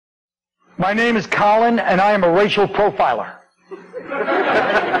My name is Colin, and I am a racial profiler.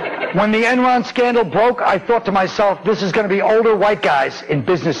 When the Enron scandal broke, I thought to myself, this is going to be older white guys in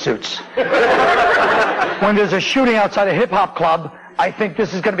business suits. When there's a shooting outside a hip-hop club, I think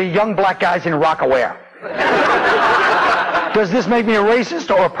this is going to be young black guys in rock-aware. Does this make me a racist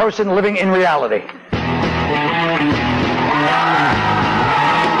or a person living in reality?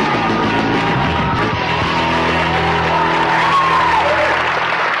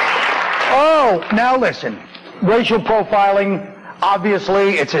 Oh, now listen. Racial profiling,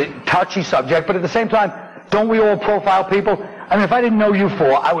 obviously, it's a touchy subject, but at the same time, don't we all profile people? I mean, if I didn't know you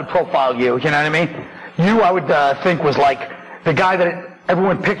four, I would profile you, you know what I mean? You, I would think, was like the guy that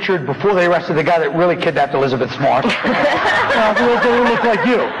everyone pictured before they arrested the guy that really kidnapped Elizabeth Smart. They look like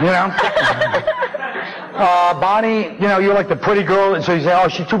you know? Bonnie, you know, you're like the pretty girl, and so you say, oh,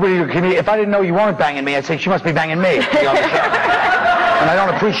 she's too pretty. If I didn't know you weren't banging me, I'd say she must be banging me. And I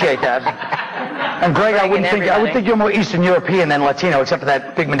don't appreciate that. And Greg, I would think you're more Eastern European than Latino, except for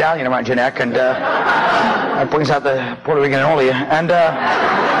that big medallion around your neck, and that brings out the Puerto Rican in all of you. And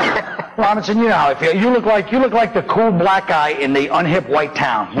Robinson, you know how I feel. You look like the cool black guy in the unhip white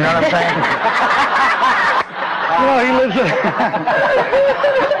town. You know what I'm saying? You know, he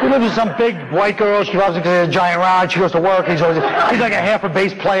lives with some big white girl. She loves it because he has a giant rod. She goes to work. He's like a half a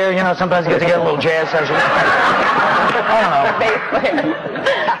bass player. You know, sometimes he gets to get a little jazz session. I don't know. Bass player.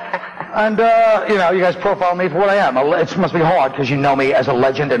 And, you know, you guys profile me for what I am. It must be hard because you know me as a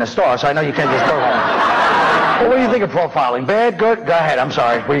legend and a star, so I know you can't just profile me. Well, what do you think of profiling? Bad? Good? Go ahead. I'm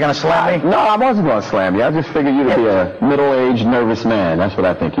sorry. Were you going to slam me? No, I wasn't going to slam you. I just figured you to be a middle-aged, nervous man. That's what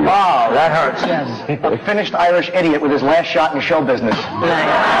I think you are. Oh, that hurts. Yes. A finished Irish idiot with his last shot in the show business.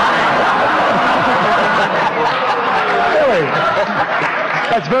 Really?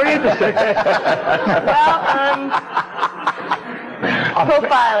 That's very interesting.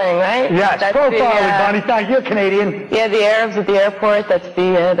 Profiling, right? Yes, that's profiling, Bonnie. Thank you. You're Canadian. Yeah, the Arabs at the airport. That's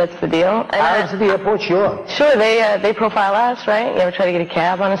the deal. And, Arabs at the airport, sure. Sure, they profile us, right? You ever try to get a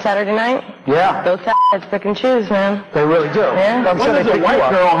cab on a Saturday night? Yeah. Those guys pick and choose, man. They really do. Yeah. I'm sure does a white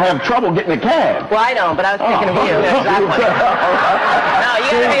girl have trouble getting a cab? Well, I don't, but I was thinking of you. Exactly. No,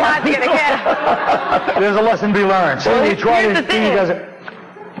 you gotta be hot to get a cab. There's a lesson to be learned. So you try to think he doesn't.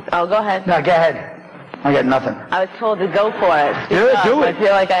 Oh, go ahead. No, go ahead. I got nothing. I was told to go for it. Yeah, do it. I feel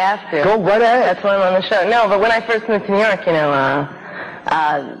like I have to. Go right ahead. That's why I'm on the show. No, but when I first moved to New York, you know,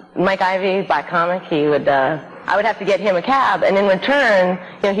 Mike Ivey, black comic, I would have to get him a cab, and in return,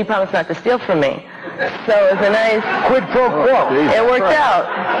 you know, he promised not to steal from me. So it was a nice quid pro quo. It worked out.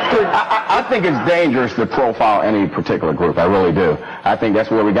 I think it's dangerous to profile any particular group. I really do. I think that's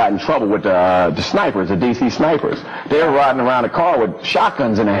where we got in trouble with the snipers, the DC snipers. They're riding around a car with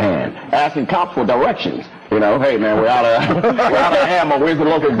shotguns in their hand, asking cops for directions. You know, hey man, we're out of ammo. Where's the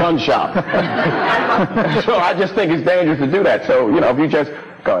local gun shop? So I just think it's dangerous to do that. So, you know, if you just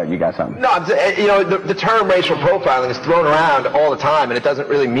go ahead, you got something. No, you know, the term racial profiling is thrown around all the time, and it doesn't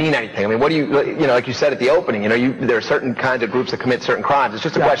really mean anything. I mean, what do you know, like you said at the opening, you know, there are certain kinds of groups that commit certain crimes. It's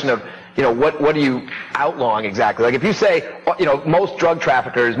just a question of, you know, what are you outlawing exactly? Like if you say, you know, most drug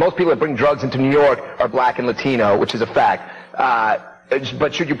traffickers, most people that bring drugs into New York are black and Latino, which is a fact.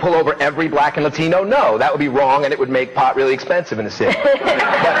 But should you pull over every black and Latino? No, that would be wrong, and it would make pot really expensive in the city.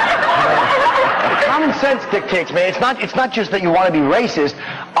 Common sense dictates, man. It's not just that you want to be racist.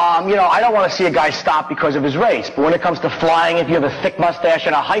 You know, I don't want to see a guy stop because of his race. But when it comes to flying, if you have a thick mustache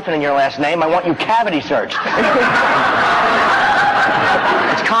and a hyphen in your last name, I want you cavity searched.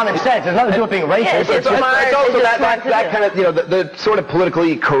 It's common sense. There's nothing to do with being racist. It's also that kind of, you know, the sort of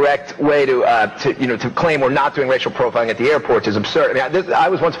politically correct way to you know, to claim we're not doing racial profiling at the airports is absurd. I mean, I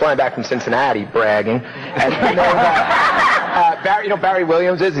was once flying back from Cincinnati, bragging, and Barry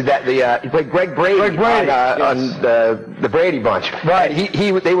Williams he played Greg Brady, on the Brady Bunch. Right.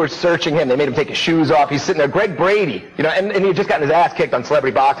 They were searching him. They made him take his shoes off. He's sitting there, Greg Brady, you know, and he had just gotten his ass kicked on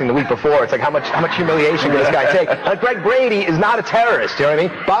Celebrity Boxing the week before. It's like how much humiliation can this guy take? Greg Brady is not a terrorist. You know what I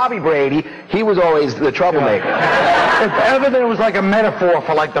mean? Bobby Brady, he was always the troublemaker. If ever there was like a metaphor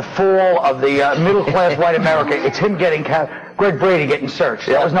for like the fall of the middle-class white America, it's him getting Greg Brady getting searched.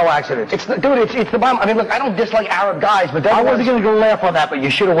 That was no accident. It's the bomb. I mean, look, I don't dislike Arab guys, but I wasn't going to go laugh on that, but you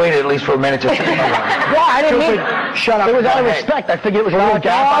should have waited at least for a minute to say something. Why? I didn't mean. Shut up. It was out of respect. I figured it was a little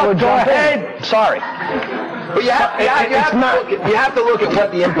gap. I would jump in. Sorry. But you have to look at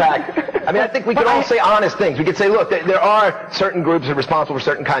what the impact I mean, I think we could all say honest things. We could say, look, there are certain groups that are responsible for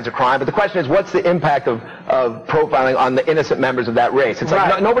certain kinds of crime, but the question is, what's the impact of profiling on the innocent members of that race? It's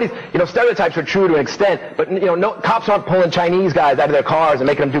like nobody's, stereotypes are true to an extent, but cops aren't pulling Chinese guys out of their cars and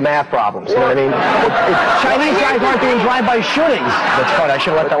making them do math problems. You know what I mean? Chinese guys aren't being drive-by shootings. That's fine. I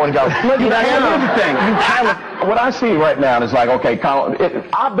should let that one go. Here's the thing. What I see right now is like, okay, Colin,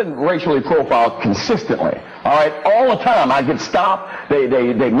 I've been racially profiled consistently. All right, all the time. I get stopped. They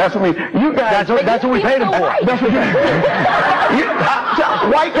mess with me. You guys, that's what we paid them for. That's what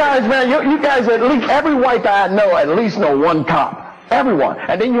white guys, man. You guys, at least every white guy I know, at least know one cop. Everyone.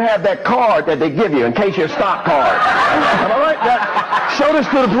 And then you have that card that they give you in case you're stopped card. Am I right? Show this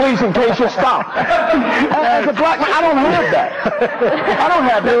to the police in case you're stopped. As a black man, I don't have that. I don't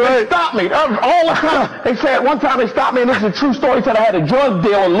have that. They stopped me all the time. They said one time they stopped me, and this is a true story, said I had a drug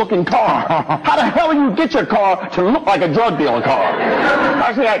dealer looking car. How the hell do you get your car to look like a drug dealer car?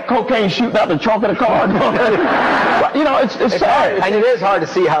 I see that cocaine shooting out the trunk of the car. It's sad. And it is hard to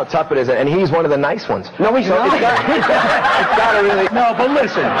see how tough it is, and he's one of the nice ones. No, he's not. It's got to really... No, but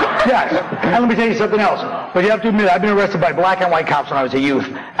listen, yes, and let me tell you something else. But you have to admit, I've been arrested by black and white cops when I was a youth.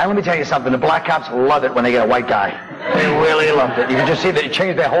 And let me tell you something, the black cops love it when they get a white guy. They really loved it. You can just see that it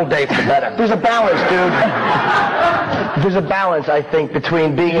changed their whole day for the better. There's a balance, dude. There's a balance, I think,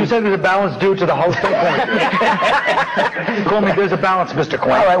 between being... You said there's a balance due to the hosting point. Call me, there's a balance, Mr.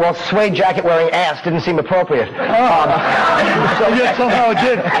 Quinn. All right, well, suede jacket wearing ass didn't seem appropriate. Yes, somehow it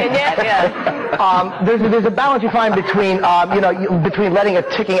did. There's a balance you find between, between letting a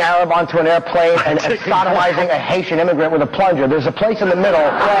ticking Arab onto an airplane and sodomizing a Haitian immigrant with a plunger. There's a place in the middle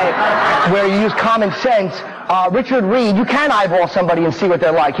where you use common sense. Richard Reed, you can eyeball somebody and see what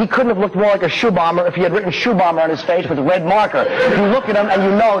they're like. He couldn't have looked more like a shoe bomber if he had written shoe bomber on his face with a red marker. You look at him and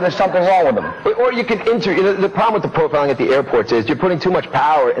you know there's something wrong with him. Or you can the problem with the profiling at the airports is you're putting too much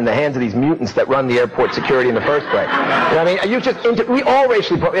power in the hands of these mutants that run the airport security in the first place. You know what I mean? We all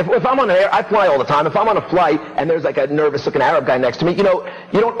racially if I'm on an air, I fly all the time. If I'm on a flight and there's like a nervous-looking Arab guy next to me, you don't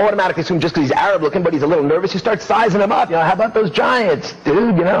automatically assume just because he's Arab-looking, but he's a little nervous, you start sizing him up. How about those Giants,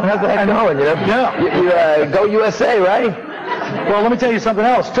 dude? How's the heck going? You go USA, right? Well, let me tell you something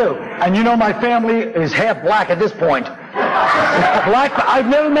else, too. And my family is half black at this point. I've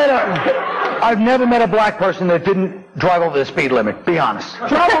never met a black person that didn't drive over the speed limit. Be honest.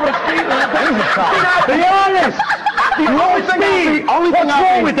 Drive over the speed limit? Be honest. The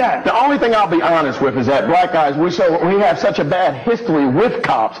only thing I'll be honest with is that black guys, we have such a bad history with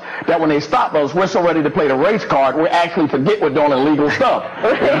cops that when they stop us, we're so ready to play the race card, we actually forget we're doing illegal stuff.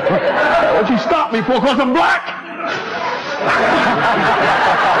 What you stop me for because I'm black?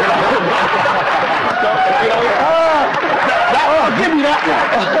 I'll give you that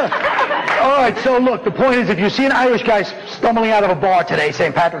one. All right, so look, the point is if you see an Irish guy stumbling out of a bar today,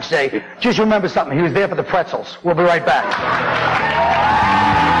 St. Patrick's Day, just remember something. He was there for the pretzels. We'll be right back.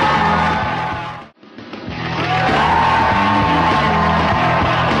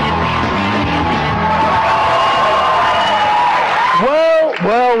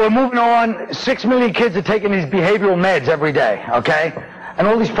 Well, we're moving on. 6 million kids are taking these behavioral meds every day, okay? And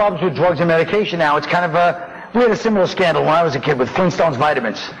all these problems with drugs and medication now, it's kind of we had a similar scandal when I was a kid with Flintstones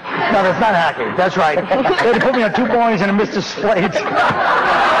vitamins. No, that's not accurate. That's right. They had to put me on 2 Barneys and a Mr. Slade.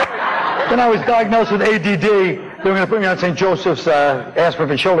 Then I was diagnosed with ADD. They were going to put me on St. Joseph's aspirin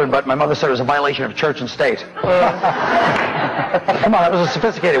for children, but my mother said it was a violation of church and state. Come on, that was a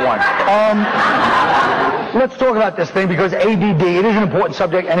sophisticated one. Let's talk about this thing because ADD, it is an important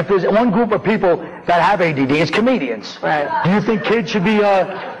subject, and if there's one group of people that have ADD, it's comedians. Right. Do you think kids should be, you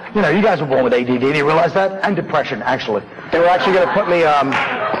guys were born with ADD, do you realize that? And depression, actually. They were actually going to put me,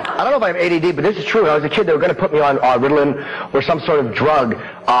 I don't know if I have ADD, but this is true. When I was a kid, they were going to put me on Ritalin or some sort of drug,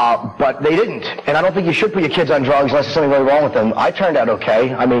 but they didn't. And I don't think you should put your kids on drugs unless there's something really wrong with them. I turned out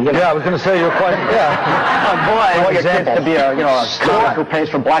okay. I mean, Yeah, I was going to say you're quite, Oh, boy. You want your kids to be a cop who pays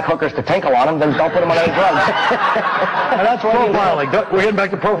for black hookers to tinkle on them, then don't put them on any drugs. And that's profiling. We're getting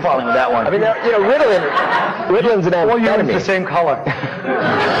back to profiling with that one. I mean, Ritalin's an amphetamine. All urine is the same color.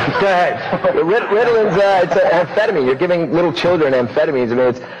 Go ahead. Ritalin's it's an amphetamine. You're giving little children amphetamines. I mean,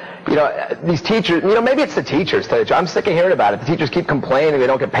 it's these teachers. Maybe it's the teachers. I'm sick of hearing about it. The teachers keep complaining they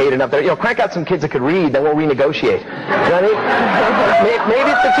don't get paid enough. Crank out some kids that could read, then we'll renegotiate. You know what I mean?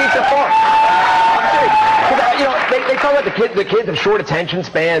 Maybe it's the teacher's fault. I'm serious. They talk about the kids have short attention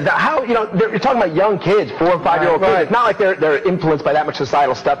spans. How you're talking about young kids, 4 and 5 year old kids. It's not like they're influenced by that much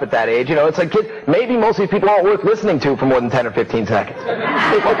societal stuff at that age. It's like kids. Maybe most of these people aren't worth listening to for more than 10 or 15 seconds.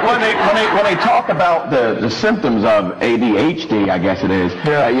 When they talk about the symptoms of ADHD, I guess it is.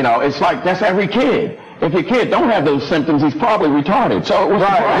 Yeah. It's like that's every kid. If your kid don't have those symptoms, he's probably retarded. So what's the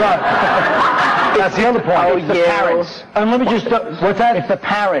problem? That's the other point. Oh, it's the yeah. parents. And let me just, what's that? It's the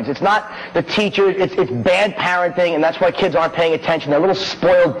parents. It's not the teachers. It's bad parenting, and that's why kids aren't paying attention. They're little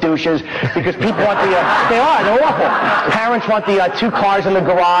spoiled douches because people want they're awful. Parents want the 2 cars in the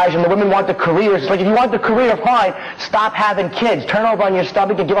garage, and the women want the careers. It's like, if you want the career, fine. Stop having kids. Turn over on your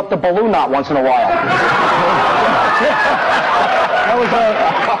stomach and give up the balloon knot once in a while. That was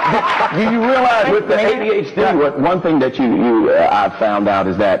you realize with the ADHD, one thing that I've found out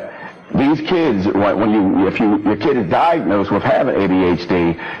is that these kids, if your kid is diagnosed with having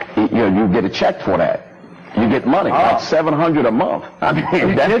ADHD, you get a check for that. You get money, like $700 a month. I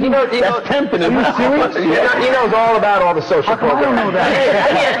mean, that's tempting. Are you serious? He knows all about all the social programs. I don't know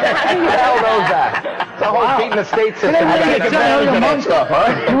that. Who the hell knows that? It's a whole beating the state system.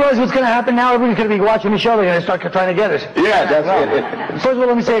 You realize what's going to happen now? Everybody's going to be watching the show. They're going to start trying to get us. Yeah, that's it. First of all,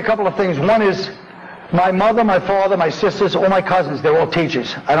 let me say a couple of things. One is, my mother, my father, my sisters, all my cousins, they're all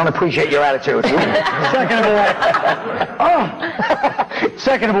teachers. I don't appreciate your attitude.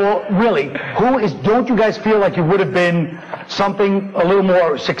 Second of all, really, don't you guys feel like you would have been something a little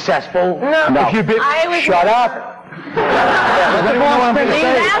more successful? No. If you'd been, shut up. He's asking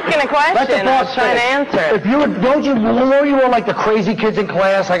a question. I was trying to answer. If you were, you were like the crazy kids in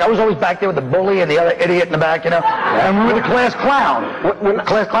class. Like, I was always back there with the bully and the other idiot in the back, and we were the class clown.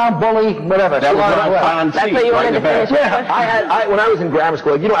 Class clown, bully, whatever. That was That's what you wanted to finish. When I was in grammar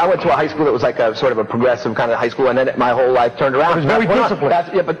school, I went to a high school that was like a sort of a progressive kind of high school, and then my whole life turned around. It was very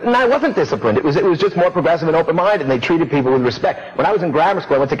disciplined. But I wasn't disciplined. It was just more progressive and open-minded, and they treated people with respect. When I was in grammar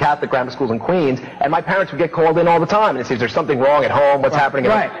school, I went to Catholic grammar schools in Queens, and my parents would get called in all the time, and they say, "There's something wrong at home. What's happening?"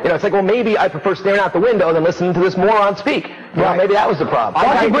 It's like, well, maybe I prefer staring out the window than listening to this moron speak. Maybe that was the problem.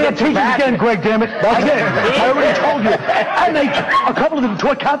 Why don't you bring up teachers again, Greg, damn it? That's it. I already told you. And a couple of them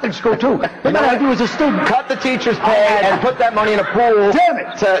taught Catholic school, too. They might have you as a student. Cut the teacher's pay and put that money in a pool. Damn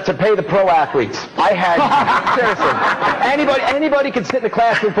it. To pay the pro athletes. Seriously. Anybody can sit in a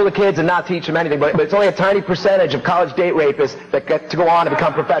classroom full of kids and not teach them anything, but it's only a tiny percentage of college date rapists that get to go on to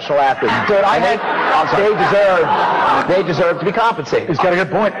become professional athletes. They deserve to be compensated. He's got a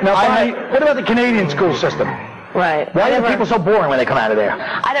good point. Now, what about the Canadian school system? Right. Why are people so boring when they come out of there?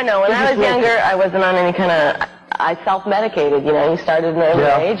 I don't know. When I was younger, I wasn't on any kind of... I self-medicated, you started at an early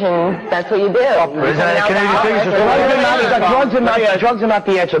age, and that's what you do. Isn't that a Canadian thing? Drugs are not the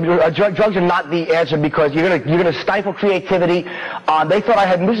answer. Drugs are not the answer because you're gonna stifle creativity. They thought I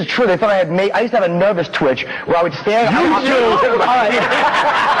had, this is true, they thought I used to have a nervous twitch where I would stare.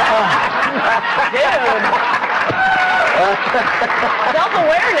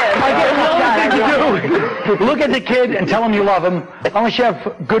 Self-awareness. Look at the kid and tell him you love him. Unless you have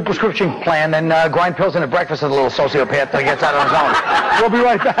a good prescription plan, then grind pills in at breakfast with a little sociopath till he gets out on his own. We'll be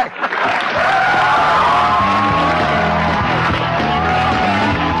right back.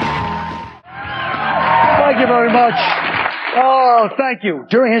 Thank you very much. Oh, thank you.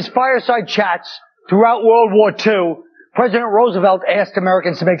 During his fireside chats throughout World War II, President Roosevelt asked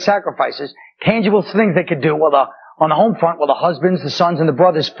Americans to make sacrifices, tangible things they could do on the home front while the husbands, the sons, and the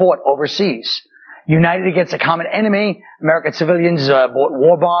brothers fought overseas. United against a common enemy, American civilians bought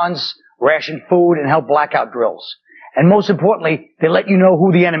war bonds, rationed food, and held blackout drills. And most importantly, they let you know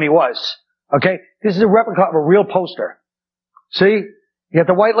who the enemy was. Okay? This is a replica of a real poster. See? You got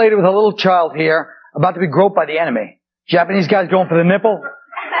the white lady with a little child here, about to be groped by the enemy. Japanese guy's going for the nipple.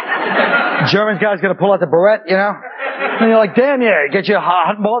 German guy's gonna pull out the barrette, And you're like, damn, yeah, get you a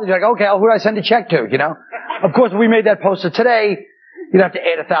hot ball. You're like, okay, who do I send a check to, Of course, if we made that poster today, you'd have to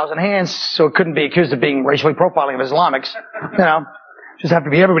add 1,000 hands, so it couldn't be accused of being racially profiling of Islamics. Just have to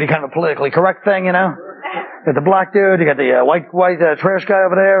be everybody kind of a politically correct thing, You got the black dude, you got the white trash guy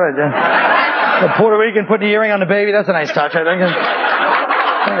over there, and the Puerto Rican putting the earring on the baby. That's a nice touch, I think.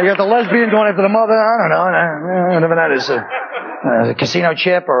 You got the lesbian going after the mother. I don't know. Whatever that is, a casino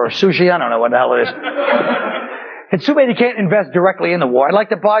chip or sushi. I don't know what the hell it is. It's too bad you can't invest directly in the war. I'd like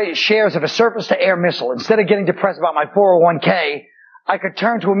to buy shares of a surface-to-air missile. Instead of getting depressed about my 401k, I could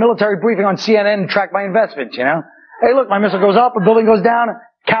turn to a military briefing on CNN and track my investments, Hey, look, my missile goes up, a building goes down,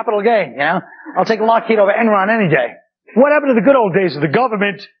 capital gain, I'll take Lockheed over Enron any day. What happened to the good old days of the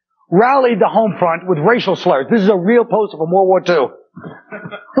government rallied the home front with racial slurs? This is a real poster from World War II. Look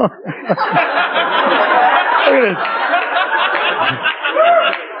at this.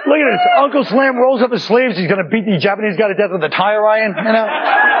 Look at this. Uncle Slam rolls up his sleeves. He's going to beat the Japanese guy to death with a tire iron,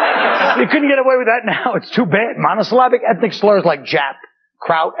 You couldn't get away with that now. It's too bad. Monosyllabic ethnic slurs like Jap,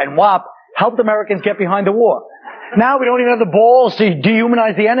 Kraut, and Wop helped Americans get behind the war. Now we don't even have the balls to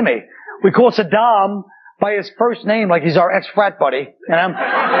dehumanize the enemy. We call Saddam by his first name like he's our ex-frat buddy, you know?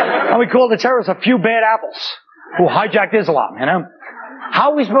 And we call the terrorists a few bad apples who hijacked Islam, you know?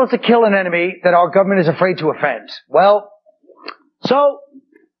 How are we supposed to kill an enemy that our government is afraid to offend? Well, so,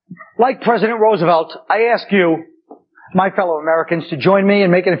 like President Roosevelt, I ask you, my fellow Americans, to join me in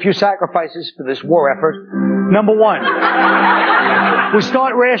making a few sacrifices for this war effort. Number one, we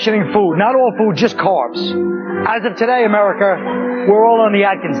start rationing food. Not all food, just carbs. As of today, America, we're all on the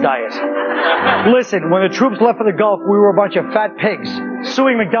Atkins diet. Listen, when the troops left for the Gulf, we were a bunch of fat pigs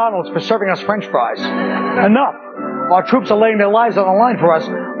suing McDonald's for serving us French fries. Enough. Our troops are laying their lives on the line for us.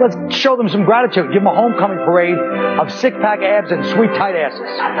 Let's show them some gratitude. Give them a homecoming parade of six-pack abs and sweet tight asses.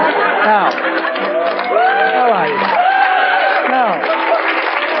 Now, all right. Now,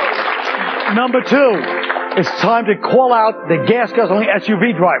 number two, it's time to call out the gas-guzzling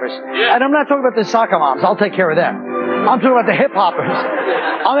SUV drivers. Yeah. And I'm not talking about the soccer moms. I'll take care of them. I'm talking about the hip-hoppers.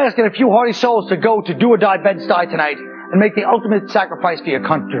 I'm asking a few hardy souls to go to do-or-die Bed-Stuy tonight and make the ultimate sacrifice for your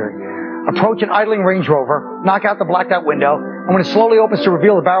country. Approach an idling Range Rover, knock out the blacked-out window, and when it slowly opens to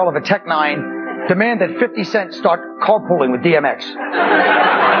reveal the barrel of a Tech 9, demand that 50 Cent start carpooling with DMX.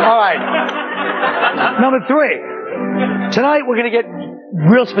 All right. Number three. Tonight we're going to get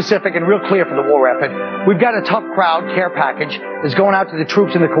real specific and real clear for the war effort. We've got a tough crowd care package that's going out to the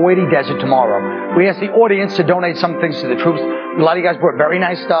troops in the Kuwaiti desert tomorrow. We asked the audience to donate some things to the troops. A lot of you guys brought very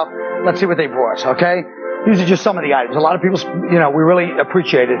nice stuff. Let's see what they brought us, okay? These are just some of the items. A lot of people, you know, we really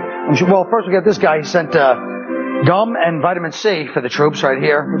appreciate it. Well, first we got this guy. He sent gum and vitamin C for the troops right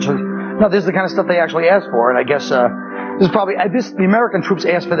here. Which is, no, this is the kind of stuff they actually asked for, and I guess this is probably the American troops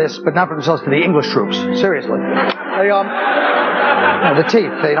asked for this, but not for themselves, for the English troops. Seriously, they the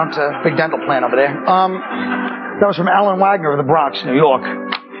teeth. They don't big dental plan over there. That was from Alan Wagner of the Bronx, New York.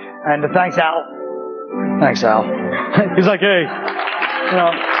 And thanks, Al. Thanks, Al. He's like, hey, you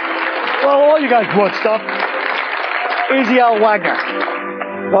know. Well, all you guys brought stuff. Easy Al Wagner.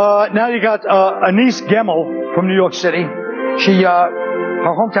 Now you got Anise Gemmel from New York City. She,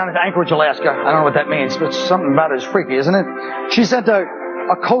 her hometown is Anchorage, Alaska. I don't know what that means, but something about it is freaky, isn't it? She sent a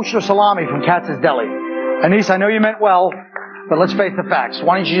kosher salami from Katz's Deli. Anise, I know you meant well, but let's face the facts.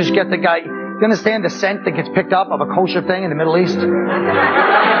 Why don't you just get the guy... You understand the scent that gets picked up of a kosher thing in the Middle East?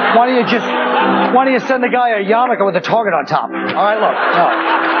 Why don't you send the guy a yarmulke with a target on top? All right, look. No,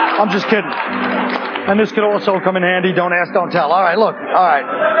 I'm just kidding. And this could also come in handy. Don't ask, don't tell. All right, look. All right.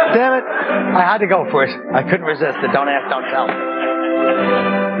 Damn it. I had to go for it. I couldn't resist the don't ask, don't tell.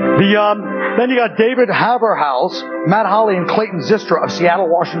 Then you got David Haberhaus, Matt Holly, and Clayton Zistra of Seattle,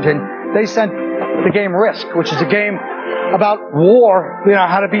 Washington. They sent the game Risk, which is a game about war, you know,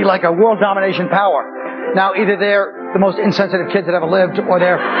 how to be like a world domination power. Now, either they're the most insensitive kids that ever lived, or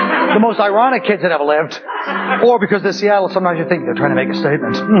they're the most ironic kids that ever lived, or because they're Seattle, sometimes you think they're trying to make a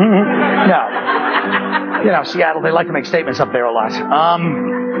statement. No. You know, Seattle, they like to make statements up there a lot.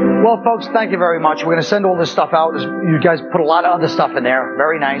 Well, folks, thank you very much. We're going to send all this stuff out. You guys put a lot of other stuff in there.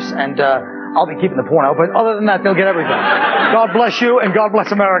 Very nice. And I'll be keeping the porno, but other than that, they'll get everything. God bless you, and God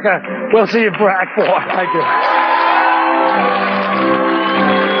bless America. We'll see you for Act 4. Thank you.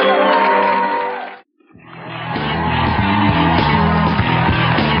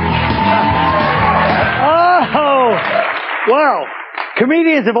 Well,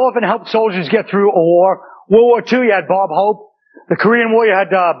 comedians have often helped soldiers get through a war. World War II, you had Bob Hope. The Korean War, you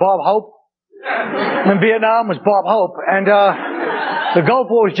had Bob Hope. And Vietnam was Bob Hope. And the Gulf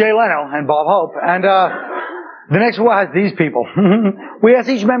War was Jay Leno and Bob Hope. And the next war has these people. We asked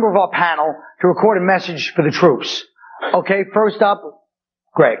each member of our panel to record a message for the troops. Okay, first up,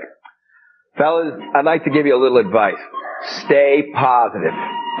 Greg. Fellas, I'd like to give you a little advice. Stay positive.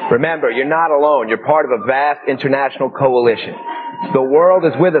 Remember, you're not alone. You're part of a vast international coalition. The world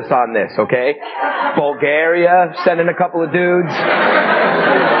is with us on this, okay? Bulgaria, sending a couple of dudes.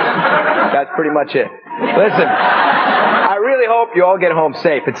 That's pretty much it. Listen, I really hope you all get home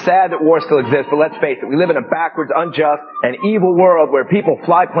safe. It's sad that war still exists, but let's face it, we live in a backwards, unjust, and evil world where people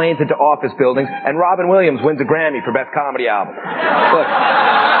fly planes into office buildings, and Robin Williams wins a Grammy for Best Comedy Album. Look,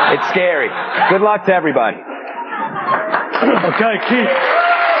 it's scary. Good luck to everybody. Okay, Keith.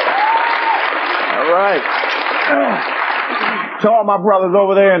 All right. To all my brothers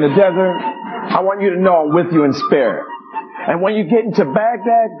over there in the desert, I want you to know I'm with you in spirit. And when you get into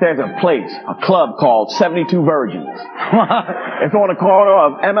Baghdad, there's a place, a club called 72 Virgins. It's on the corner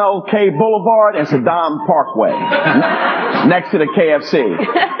of MLK Boulevard and Saddam Parkway, next to the KFC.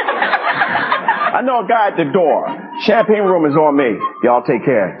 I know a guy at the door. Champagne room is on me. Y'all take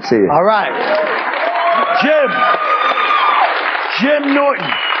care. See you. All right. Jim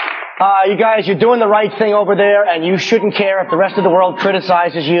Norton. You guys, you're doing the right thing over there, and you shouldn't care if the rest of the world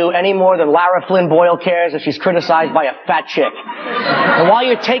criticizes you any more than Lara Flynn Boyle cares if she's criticized by a fat chick. And while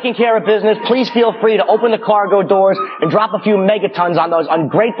you're taking care of business, please feel free to open the cargo doors and drop a few megatons on those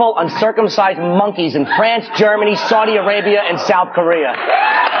ungrateful, uncircumcised monkeys in France, Germany, Saudi Arabia, and South Korea.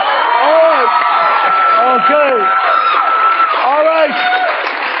 Okay. All right.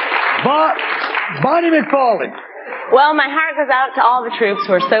 Bonnie Mcfarlane. Well, my heart goes out to all the troops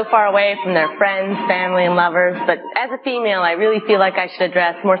who are so far away from their friends, family, and lovers. But as a female, I really feel like I should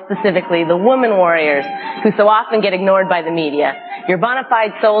address more specifically the woman warriors who so often get ignored by the media. You're bona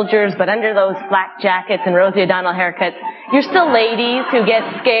fide soldiers, but under those flak jackets and Rosie O'Donnell haircuts, you're still ladies who get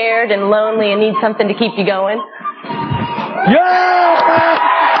scared and lonely and need something to keep you going. Yeah!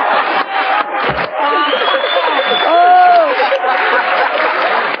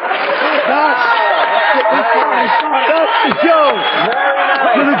 That's the show.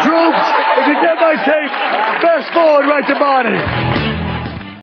 For the troops, if you get my tape, fast forward right to Bonnie.